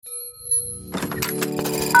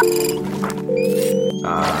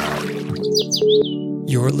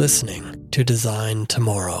You're listening to Design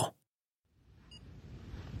Tomorrow.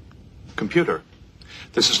 Computer,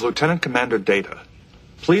 this is Lieutenant Commander Data.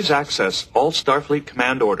 Please access all Starfleet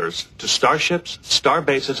command orders to starships, star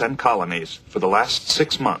bases, and colonies for the last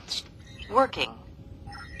 6 months. Working.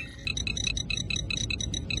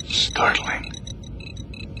 Startling.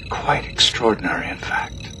 Quite extraordinary, in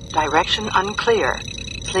fact. Direction unclear.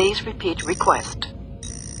 Please repeat request.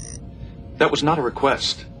 That was not a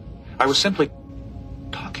request. I was simply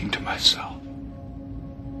talking to myself.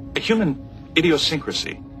 A human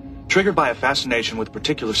idiosyncrasy, triggered by a fascination with a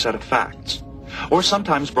particular set of facts, or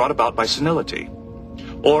sometimes brought about by senility,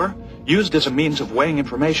 or used as a means of weighing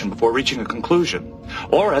information before reaching a conclusion,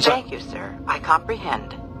 or as Thank you, sir. I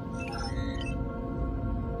comprehend.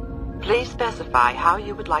 Please specify how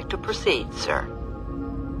you would like to proceed, sir.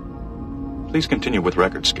 Please continue with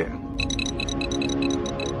record scan.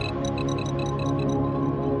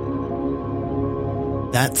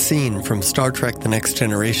 That scene from Star Trek The Next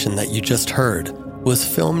Generation that you just heard was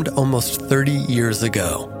filmed almost 30 years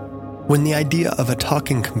ago, when the idea of a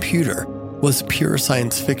talking computer was pure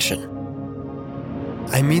science fiction.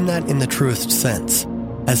 I mean that in the truest sense,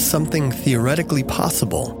 as something theoretically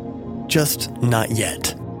possible, just not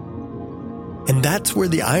yet. And that's where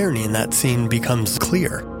the irony in that scene becomes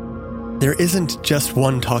clear. There isn't just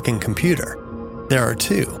one talking computer. There are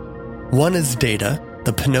two. One is Data,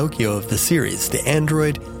 the Pinocchio of the series, the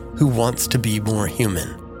android who wants to be more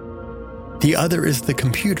human. The other is the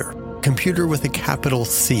computer with a capital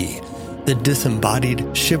C, the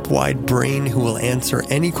disembodied, ship-wide brain who will answer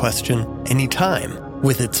any question, anytime,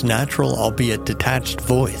 with its natural, albeit detached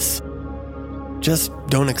voice. Just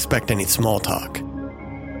don't expect any small talk.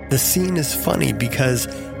 The scene is funny because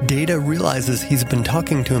Data realizes he's been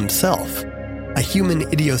talking to himself. A human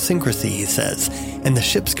idiosyncrasy, he says, and the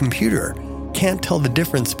ship's computer can't tell the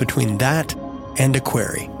difference between that and a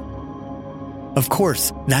query. Of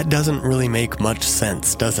course, that doesn't really make much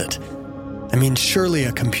sense, does it? I mean, surely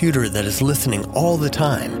a computer that is listening all the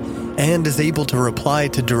time and is able to reply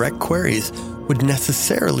to direct queries would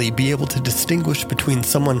necessarily be able to distinguish between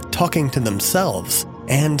someone talking to themselves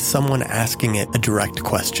and someone asking it a direct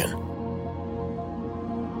question.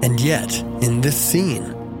 And yet, in this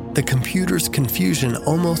scene, the computer's confusion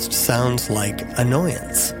almost sounds like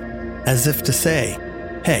annoyance, as if to say,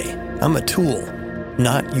 hey, I'm a tool,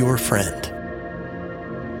 not your friend.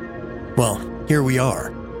 Well, here we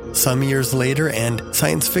are, some years later, and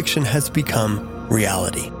science fiction has become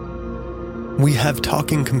reality. We have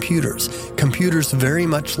talking computers very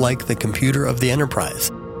much like the computer of the Enterprise,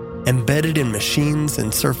 embedded in machines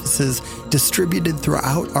and surfaces distributed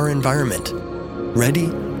throughout our environment, ready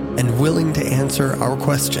and willing to answer our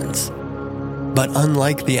questions. But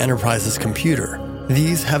unlike the Enterprise's computer,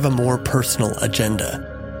 these have a more personal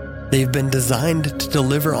agenda. They've been designed to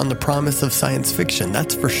deliver on the promise of science fiction,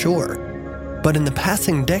 that's for sure. But in the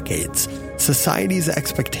passing decades, society's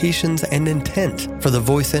expectations and intent for the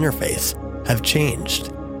voice interface have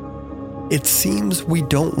changed. It seems we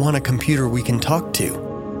don't want a computer we can talk to.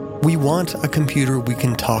 We want a computer we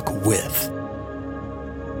can talk with.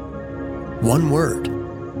 One word,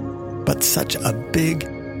 but such a big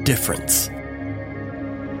difference.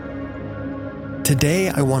 Today,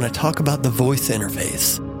 I want to talk about the voice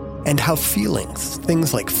interface and how feelings,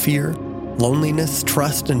 things like fear, loneliness,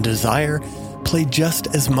 trust, and desire, play just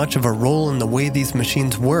as much of a role in the way these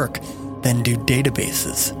machines work than do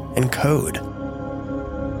databases and code.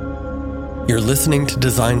 You're listening to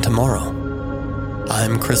Design Tomorrow.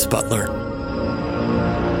 I'm Chris Butler.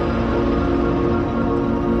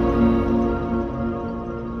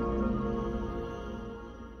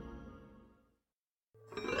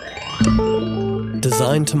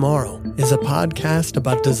 Design Tomorrow is a podcast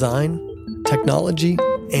about design, technology,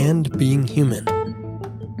 and being human,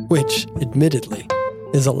 which, admittedly,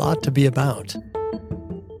 is a lot to be about.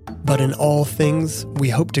 But in all things, we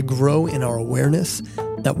hope to grow in our awareness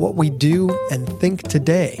that what we do and think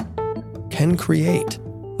today can create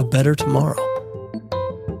a better tomorrow.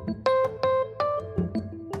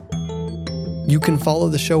 You can follow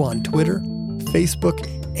the show on Twitter, Facebook,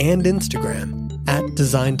 and Instagram at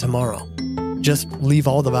Design Tomorrow. Just leave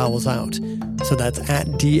all the vowels out. So that's at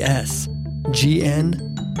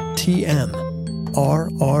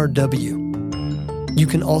DSGNTMRRW. You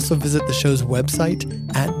can also visit the show's website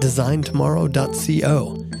at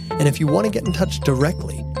designtomorrow.co. And if you want to get in touch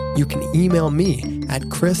directly, you can email me at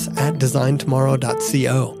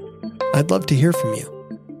chris@designtomorrow.co. I'd love to hear from you.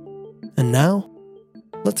 And now,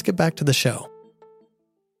 let's get back to the show.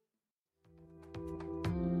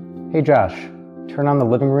 Hey Josh, Turn on the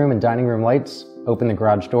living room and dining room lights, open the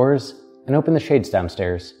garage doors, and open the shades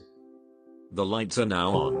downstairs. The lights are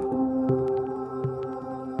now on.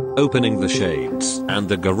 Opening the shades and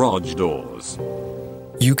the garage doors.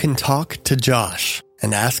 You can talk to Josh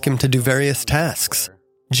and ask him to do various tasks.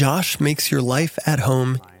 Josh makes your life at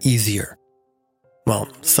home easier. Well,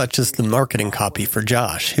 such is the marketing copy for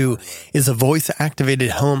Josh, who is a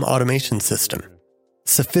voice-activated home automation system.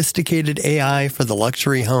 Sophisticated AI for the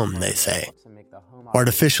luxury home, they say.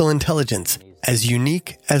 Artificial intelligence, as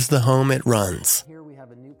unique as the home it runs.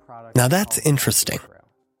 Now that's interesting.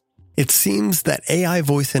 It seems that AI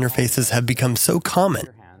voice interfaces have become so common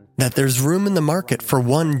that there's room in the market for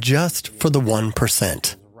one just for the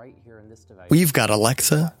 1%. We've got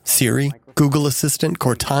Alexa, Siri, Google Assistant,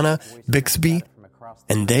 Cortana, Bixby,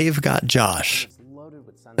 and they've got Josh.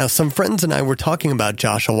 Now, some friends and I were talking about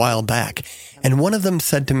Josh a while back, and one of them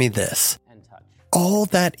said to me this: all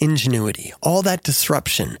that ingenuity, all that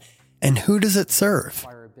disruption, and who does it serve?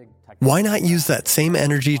 Why not use that same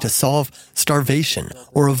energy to solve starvation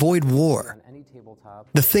or avoid war?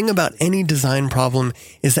 The thing about any design problem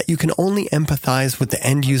is that you can only empathize with the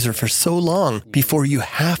end user for so long before you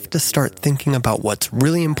have to start thinking about what's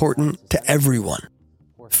really important to everyone.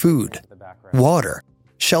 Food, water,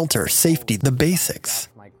 shelter, safety, the basics.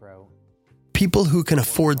 People who can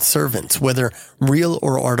afford servants, whether real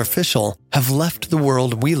or artificial, have left the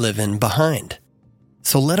world we live in behind.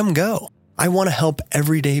 So let them go. I want to help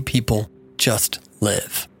everyday people just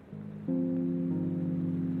live.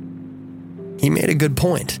 He made a good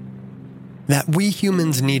point. That we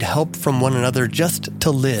humans need help from one another just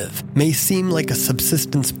to live may seem like a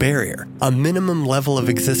subsistence barrier, a minimum level of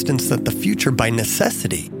existence that the future by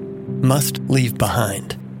necessity must leave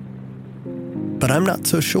behind. But I'm not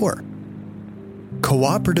so sure.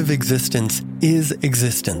 Cooperative existence is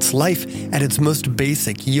existence. Life at its most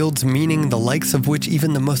basic yields meaning the likes of which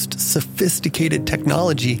even the most sophisticated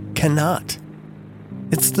technology cannot.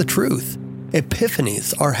 It's the truth.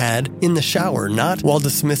 Epiphanies are had in the shower, not while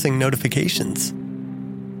dismissing notifications.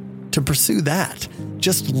 To pursue that,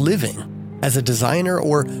 just living as a designer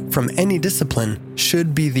or from any discipline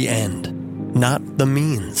should be the end, not the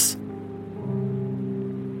means.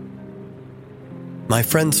 My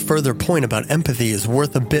friend's further point about empathy is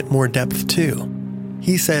worth a bit more depth too.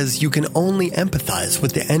 He says you can only empathize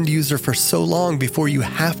with the end user for so long before you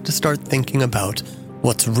have to start thinking about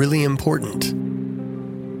what's really important.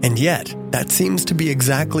 And yet, that seems to be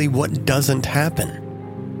exactly what doesn't happen.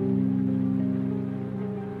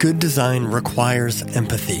 Good design requires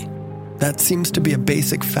empathy. That seems to be a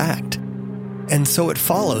basic fact. And so it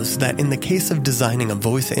follows that in the case of designing a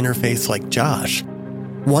voice interface like Josh,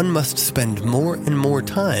 one must spend more and more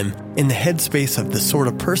time in the headspace of the sort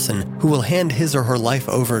of person who will hand his or her life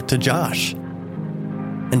over to Josh.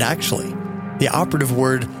 And actually, the operative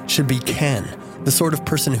word should be can, the sort of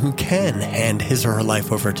person who can hand his or her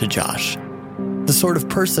life over to Josh. The sort of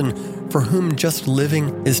person for whom just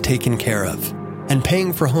living is taken care of, and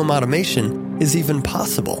paying for home automation is even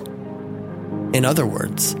possible. In other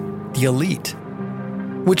words, the elite.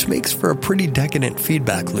 Which makes for a pretty decadent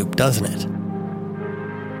feedback loop, doesn't it?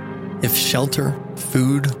 If shelter,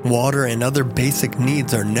 food, water, and other basic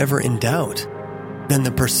needs are never in doubt, then the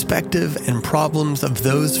perspective and problems of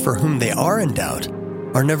those for whom they are in doubt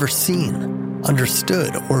are never seen,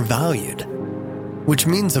 understood, or valued. Which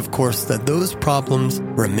means, of course, that those problems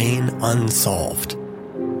remain unsolved.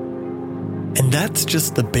 And that's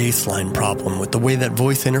just the baseline problem with the way that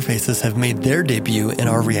voice interfaces have made their debut in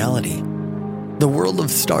our reality. The world of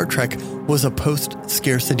Star Trek was a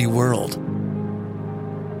post-scarcity world,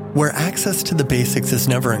 where access to the basics is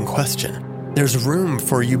never in question. There's room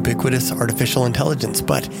for ubiquitous artificial intelligence,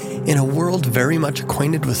 but in a world very much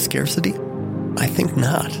acquainted with scarcity, I think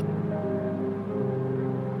not.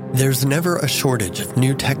 There's never a shortage of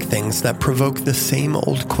new tech things that provoke the same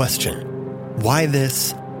old question: why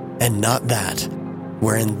this and not that?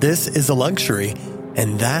 Wherein this is a luxury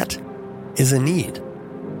and that is a need.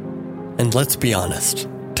 And let's be honest,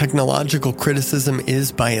 technological criticism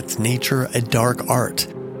is by its nature a dark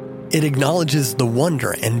art. It acknowledges the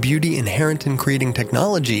wonder and beauty inherent in creating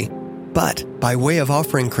technology, but by way of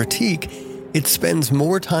offering critique, it spends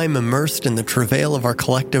more time immersed in the travail of our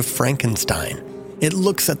collective Frankenstein. It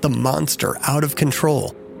looks at the monster out of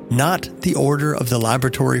control, not the order of the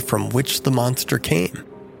laboratory from which the monster came.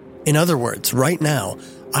 In other words, right now,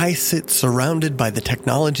 I sit surrounded by the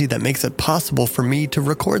technology that makes it possible for me to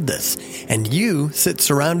record this, and you sit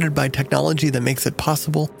surrounded by technology that makes it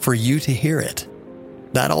possible for you to hear it.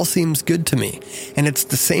 That all seems good to me, and it's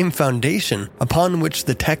the same foundation upon which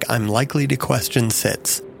the tech I'm likely to question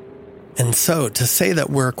sits. And so to say that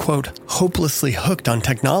we're, quote, hopelessly hooked on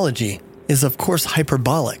technology is of course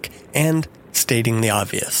hyperbolic and stating the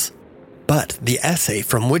obvious. But the essay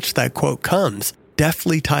from which that quote comes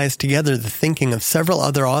deftly ties together the thinking of several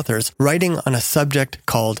other authors writing on a subject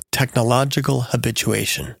called technological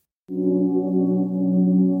habituation.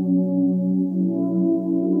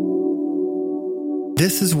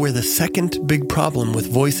 This is where the second big problem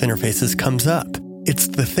with voice interfaces comes up. It's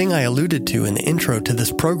the thing I alluded to in the intro to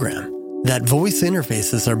this program, that voice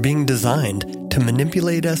interfaces are being designed to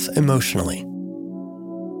manipulate us emotionally.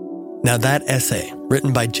 Now that essay,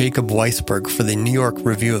 written by Jacob Weisberg for the New York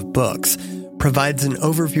Review of Books, provides an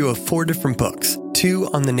overview of 4 different books, 2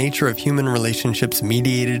 on the nature of human relationships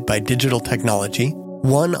mediated by digital technology,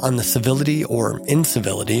 1 on the civility or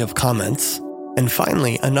incivility of comments, and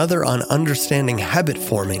finally another on understanding habit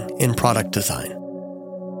forming in product design.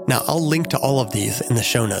 Now I'll link to all of these in the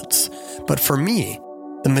show notes, but for me,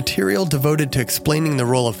 the material devoted to explaining the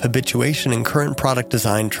role of habituation in current product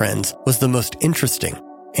design trends was the most interesting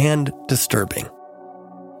and disturbing.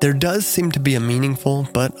 There does seem to be a meaningful,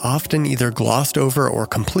 but often either glossed over or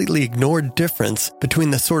completely ignored difference between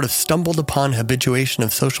the sort of stumbled upon habituation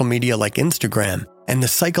of social media like Instagram and the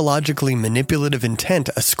psychologically manipulative intent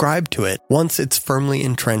ascribed to it once it's firmly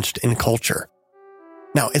entrenched in culture.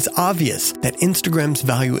 Now, it's obvious that Instagram's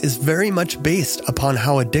value is very much based upon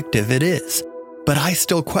how addictive it is, but I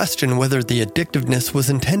still question whether the addictiveness was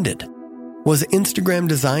intended. Was Instagram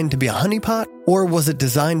designed to be a honeypot, or was it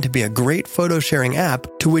designed to be a great photo-sharing app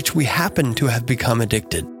to which we happen to have become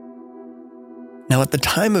addicted? Now, at the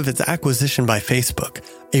time of its acquisition by Facebook,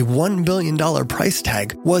 a $1 billion price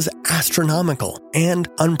tag was astronomical and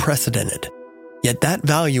unprecedented. Yet that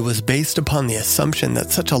value was based upon the assumption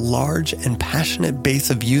that such a large and passionate base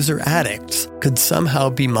of user addicts could somehow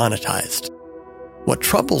be monetized. What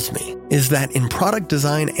troubles me is that in product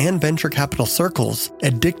design and venture capital circles,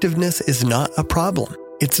 addictiveness is not a problem.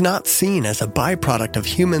 It's not seen as a byproduct of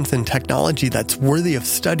humans and technology that's worthy of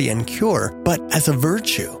study and cure, but as a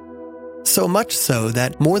virtue. So much so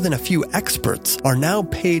that more than a few experts are now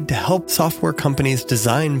paid to help software companies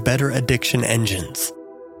design better addiction engines.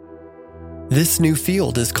 This new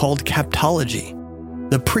field is called captology.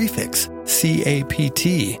 The prefix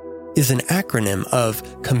CAPT is an acronym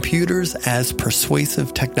of Computers as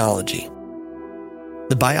Persuasive Technology.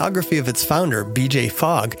 The biography of its founder, B.J.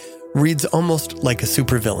 Fogg, reads almost like a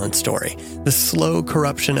supervillain story, the slow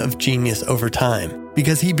corruption of genius over time,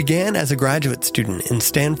 because he began as a graduate student in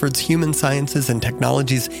Stanford's Human Sciences and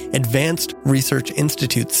Technology's Advanced Research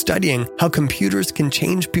Institute studying how computers can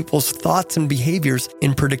change people's thoughts and behaviors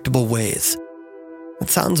in predictable ways. It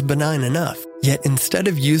sounds benign enough, yet instead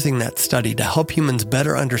of using that study to help humans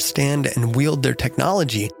better understand and wield their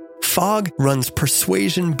technology, Fogg runs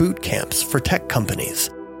persuasion boot camps for tech companies.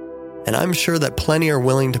 And I'm sure that plenty are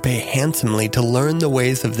willing to pay handsomely to learn the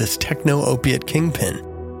ways of this techno-opiate kingpin.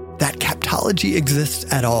 That captology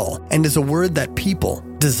exists at all, and is a word that people,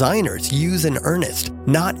 designers, use in earnest,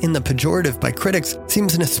 not in the pejorative by critics,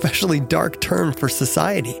 seems an especially dark term for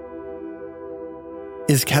society.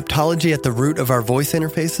 Is captology at the root of our voice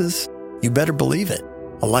interfaces? You better believe it.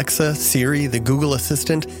 Alexa, Siri, the Google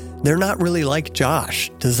Assistant, they're not really like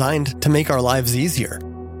Josh, designed to make our lives easier.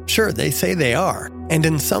 Sure, they say they are, and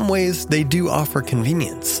in some ways they do offer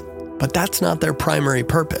convenience, but that's not their primary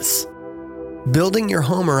purpose. Building your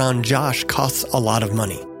home around Josh costs a lot of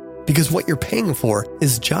money, because what you're paying for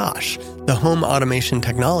is Josh, the home automation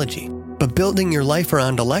technology. But building your life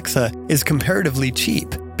around Alexa is comparatively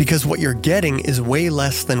cheap, because what you're getting is way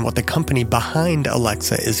less than what the company behind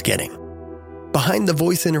Alexa is getting. Behind the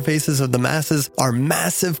voice interfaces of the masses are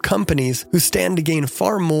massive companies who stand to gain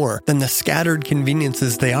far more than the scattered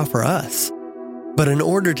conveniences they offer us. But in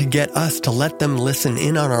order to get us to let them listen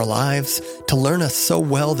in on our lives, to learn us so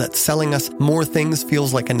well that selling us more things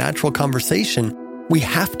feels like a natural conversation, we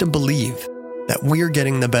have to believe that we're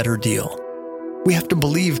getting the better deal. We have to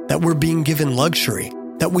believe that we're being given luxury,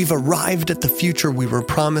 that we've arrived at the future we were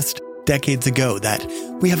promised decades ago, that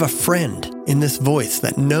we have a friend in this voice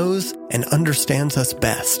that knows and understands us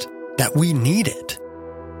best, that we need it.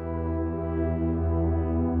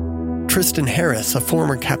 Tristan Harris, a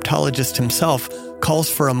former captologist himself, calls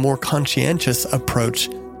for a more conscientious approach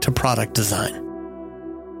to product design.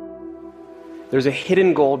 There's a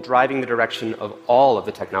hidden goal driving the direction of all of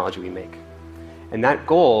the technology we make. And that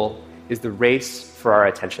goal is the race for our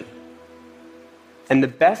attention. And the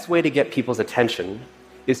best way to get people's attention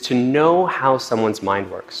is to know how someone's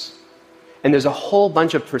mind works. And there's a whole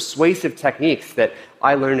bunch of persuasive techniques that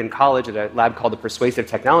I learned in college at a lab called the Persuasive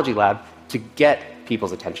Technology Lab to get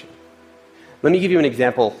people's attention. Let me give you an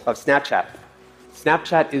example of Snapchat.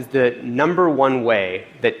 Snapchat is the #1 way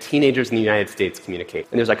that teenagers in the United States communicate.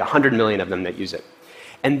 And there's like 100 million of them that use it.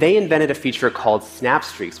 And they invented a feature called Snap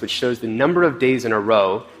Streaks, which shows the number of days in a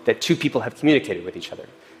row that two people have communicated with each other.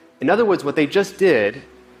 In other words, what they just did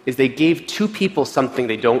is they gave two people something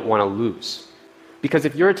they don't want to lose. Because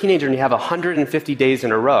if you're a teenager and you have 150 days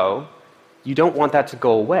in a row, you don't want that to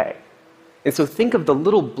go away. And so think of the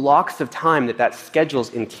little blocks of time that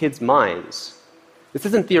schedules in kids' minds. This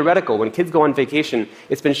isn't theoretical. When kids go on vacation,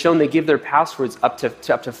 it's been shown they give their passwords up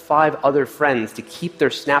to 5 other friends to keep their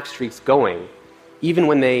Snap Streaks going, even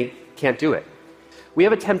when they can't do it. We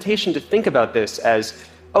have a temptation to think about this as,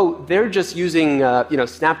 oh, they're just using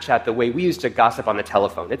Snapchat the way we used to gossip on the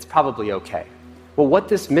telephone. It's probably okay. Well, what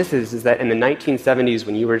this misses is that in the 1970s,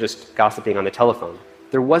 when you were just gossiping on the telephone,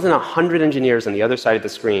 there wasn't 100 engineers on the other side of the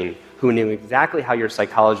screen who knew exactly how your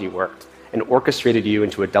psychology worked and orchestrated you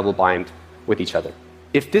into a double bind with each other.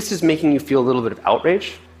 If this is making you feel a little bit of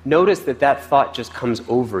outrage, notice that thought just comes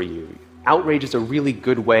over you. Outrage is a really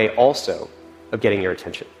good way also of getting your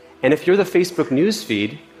attention. And if you're the Facebook news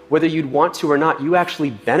feed, whether you'd want to or not, you actually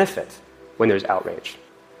benefit when there's outrage.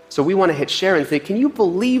 So we want to hit share and say, can you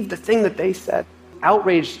believe the thing that they said?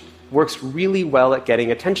 Outrage works really well at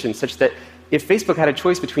getting attention, such that if Facebook had a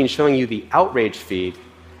choice between showing you the outrage feed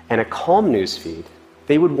and a calm news feed,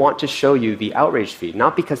 they would want to show you the outrage feed,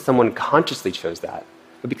 not because someone consciously chose that,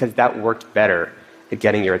 but because that worked better at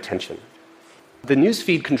getting your attention. The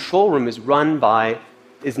newsfeed control room is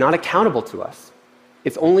not accountable to us.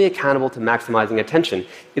 It's only accountable to maximizing attention.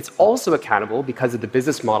 It's also accountable, because of the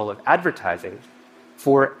business model of advertising,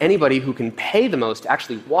 for anybody who can pay the most to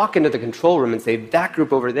actually walk into the control room and say, that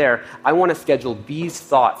group over there, I want to schedule these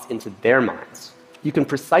thoughts into their minds. You can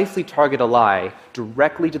precisely target a lie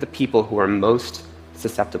directly to the people who are most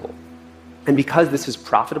susceptible. And because this is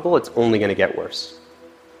profitable, it's only going to get worse.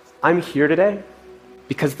 I'm here today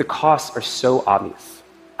because the costs are so obvious.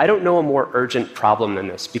 I don't know a more urgent problem than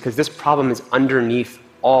this, because this problem is underneath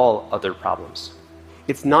all other problems.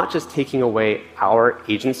 It's not just taking away our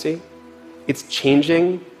agency, it's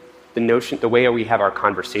changing the way we have our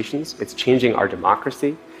conversations, it's changing our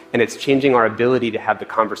democracy, and it's changing our ability to have the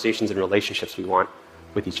conversations and relationships we want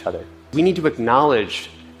with each other. We need to acknowledge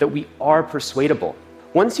that we are persuadable.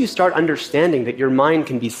 Once you start understanding that your mind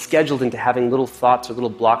can be scheduled into having little thoughts or little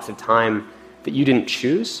blocks of time that you didn't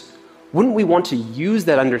choose, wouldn't we want to use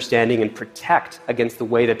that understanding and protect against the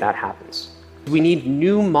way that happens? We need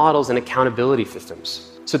new models and accountability systems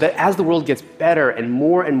so that as the world gets better and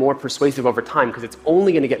more persuasive over time, because it's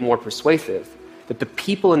only going to get more persuasive, that the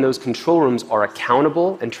people in those control rooms are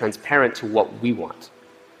accountable and transparent to what we want.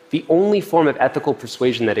 The only form of ethical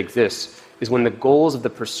persuasion that exists is when the goals of the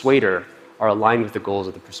persuader are aligned with the goals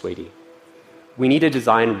of the persuadee. We need a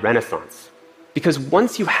design renaissance. Because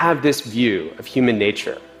once you have this view of human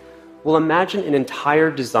nature, well, imagine an entire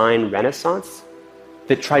design renaissance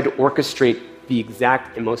that tried to orchestrate the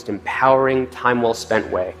exact and most empowering, time well spent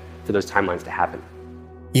way for those timelines to happen.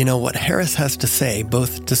 You know, what Harris has to say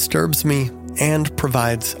both disturbs me and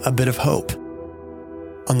provides a bit of hope.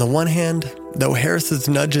 On the one hand, though Harris's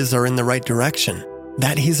nudges are in the right direction,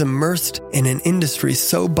 that he's immersed in an industry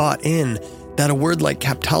so bought in that a word like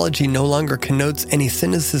captology no longer connotes any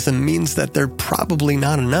cynicism means that they're probably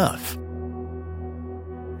not enough.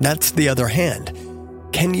 That's the other hand.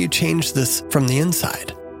 Can you change this from the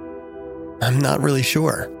inside? I'm not really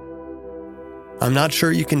sure. I'm not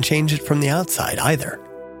sure you can change it from the outside either.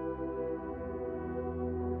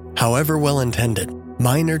 However well-intended,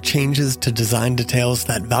 minor changes to design details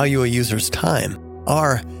that value a user's time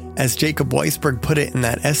are, as Jacob Weisberg put it in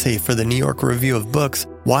that essay for the New York Review of Books,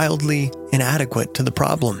 wildly inadequate to the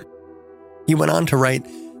problem. He went on to write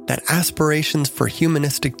that aspirations for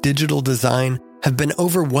humanistic digital design have been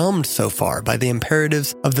overwhelmed so far by the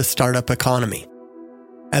imperatives of the startup economy.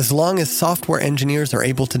 As long as software engineers are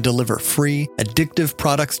able to deliver free, addictive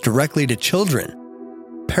products directly to children,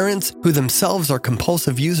 parents who themselves are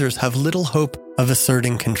compulsive users have little hope of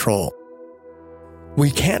asserting control. We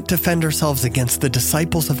can't defend ourselves against the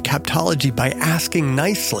disciples of captology by asking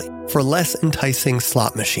nicely for less enticing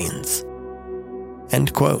slot machines.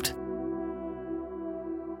 End quote.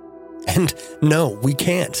 And no, we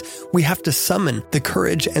can't. We have to summon the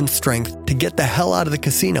courage and strength to get the hell out of the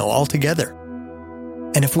casino altogether.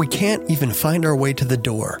 And if we can't even find our way to the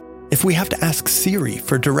door, if we have to ask Siri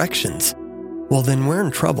for directions, well, then we're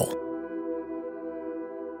in trouble.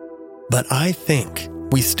 But I think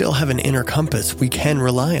we still have an inner compass we can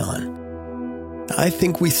rely on. I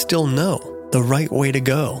think we still know the right way to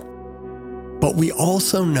go. But we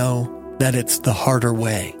also know that it's the harder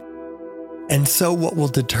way. And so what will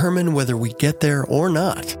determine whether we get there or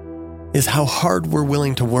not is how hard we're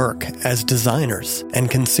willing to work as designers and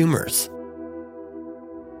consumers.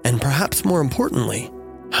 And perhaps more importantly,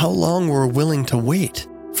 how long we're willing to wait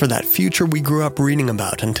for that future we grew up reading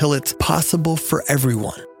about until it's possible for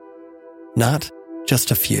everyone, not just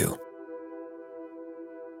a few.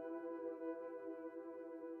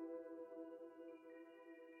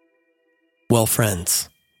 Well, friends,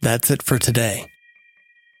 that's it for today.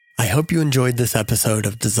 I hope you enjoyed this episode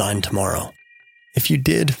of Design Tomorrow. If you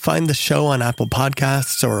did, find the show on Apple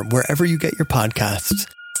Podcasts or wherever you get your podcasts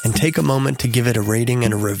and take a moment to give it a rating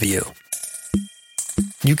and a review.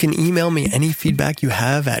 You can email me any feedback you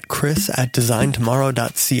have at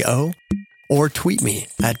chris@designtomorrow.co or tweet me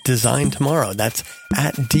at designtomorrow. That's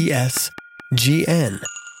at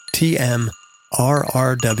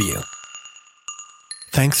DSGNTMRRW.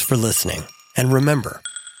 Thanks for listening. And remember,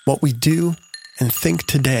 what we do and think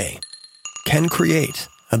today can create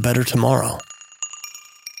a better tomorrow.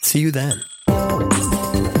 See you then.